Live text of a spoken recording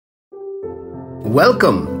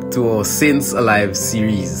Welcome to our Saints Alive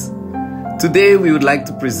series. Today we would like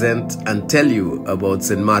to present and tell you about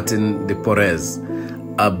St. Martin de Porres,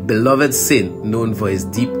 a beloved saint known for his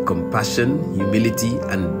deep compassion, humility,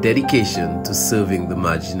 and dedication to serving the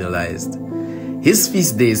marginalized. His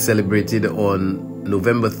feast day is celebrated on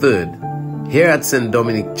November 3rd. Here at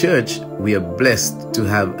St.Dominic Church, we are blessed to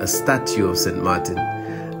have a statue of St. Martin,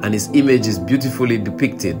 and his image is beautifully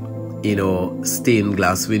depicted in our stained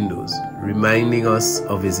glass windows, reminding us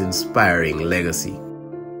of his inspiring legacy.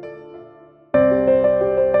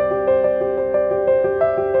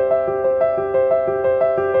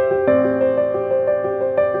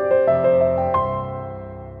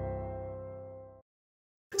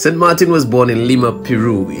 St. Martin was born in Lima,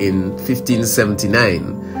 Peru in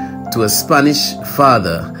 1579 to a Spanish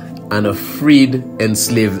father and a freed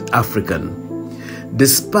enslaved African.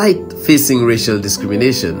 Despite facing racial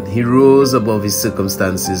discrimination, he rose above his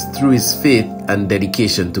circumstances through his faith and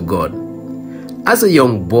dedication to God. As a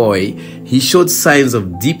young boy, he showed signs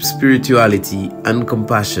of deep spirituality and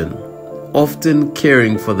compassion, often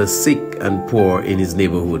caring for the sick and poor in his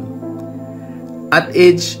neighborhood. At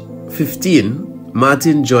age 15,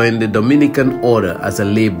 Martin joined the Dominican order as a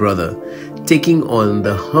lay brother, taking on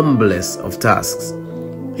the humblest of tasks.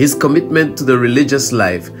 His commitment to the religious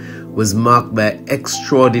life was marked by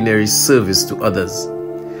extraordinary service to others.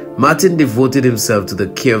 Martin devoted himself to the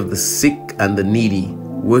care of the sick and the needy,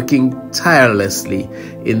 working tirelessly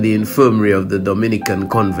in the infirmary of the Dominican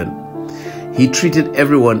convent. He treated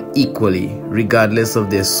everyone equally, regardless of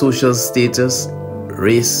their social status,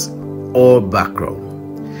 race, or background.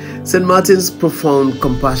 St. Martin's profound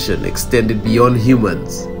compassion extended beyond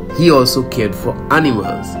humans. He also cared for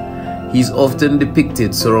animals. He is often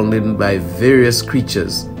depicted surrounded by various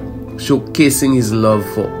creatures, showcasing his love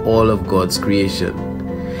for all of God's creation.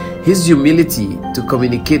 His humility to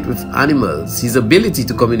communicate with animals, his ability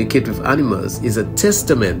to communicate with animals is a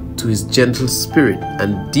testament to his gentle spirit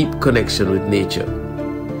and deep connection with nature.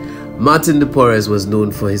 Martin de Porres was known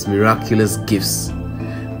for his miraculous gifts.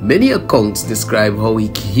 Many accounts describe how he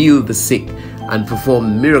healed the sick and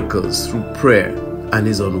performed miracles through prayer and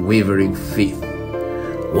his unwavering faith.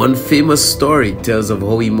 One famous story tells of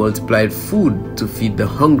how he multiplied food to feed the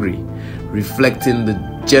hungry, reflecting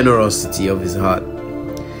the generosity of his heart.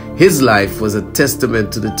 His life was a testament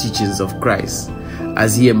to the teachings of Christ,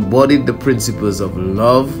 as he embodied the principles of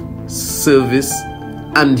love, service,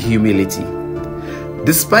 and humility.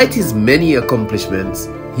 Despite his many accomplishments,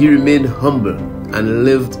 he remained humble and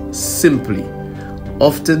lived simply,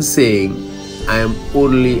 often saying, "I am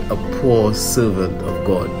only a poor servant of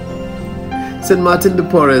God." St. Martin de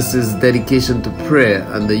Porres' dedication to prayer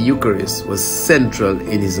and the Eucharist was central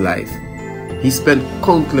in his life. He spent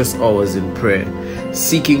countless hours in prayer,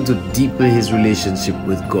 seeking to deepen his relationship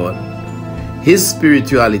with God. His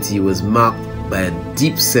spirituality was marked by a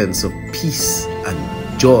deep sense of peace and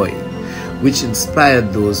joy, which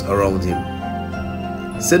inspired those around him.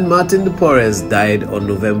 St. Martin de Porres died on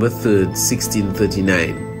November 3rd,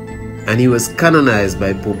 1639, and he was canonized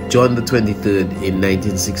by Pope John XXIII in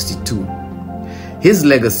 1962. His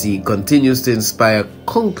legacy continues to inspire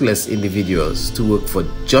countless individuals to work for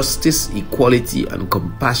justice, equality, and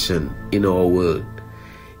compassion in our world.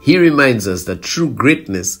 He reminds us that true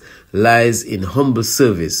greatness lies in humble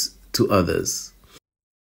service to others.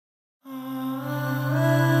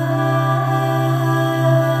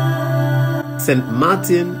 St.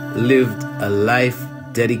 Martin lived a life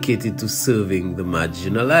dedicated to serving the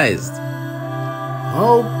marginalized.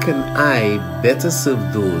 How can I better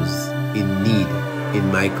serve those in need in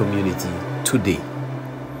my community today?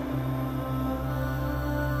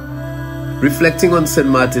 Reflecting on St.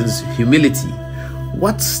 Martin's humility,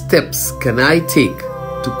 what steps can I take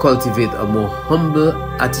to cultivate a more humble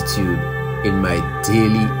attitude in my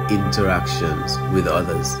daily interactions with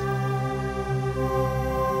others?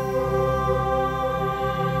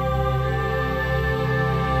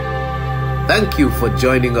 Thank you for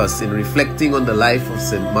joining us in reflecting on the life of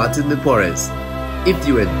St. Martin de Porres. If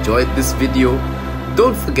you enjoyed this video,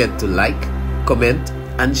 don't forget to like, comment,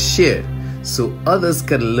 and share so others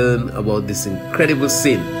can learn about this incredible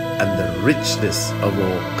saint and the richness of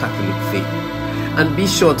our Catholic faith. And be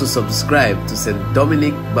sure to subscribe to St.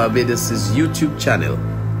 Dominic Barbados' YouTube channel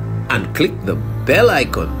and click the bell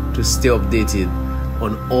icon to stay updated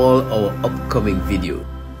on all our upcoming videos.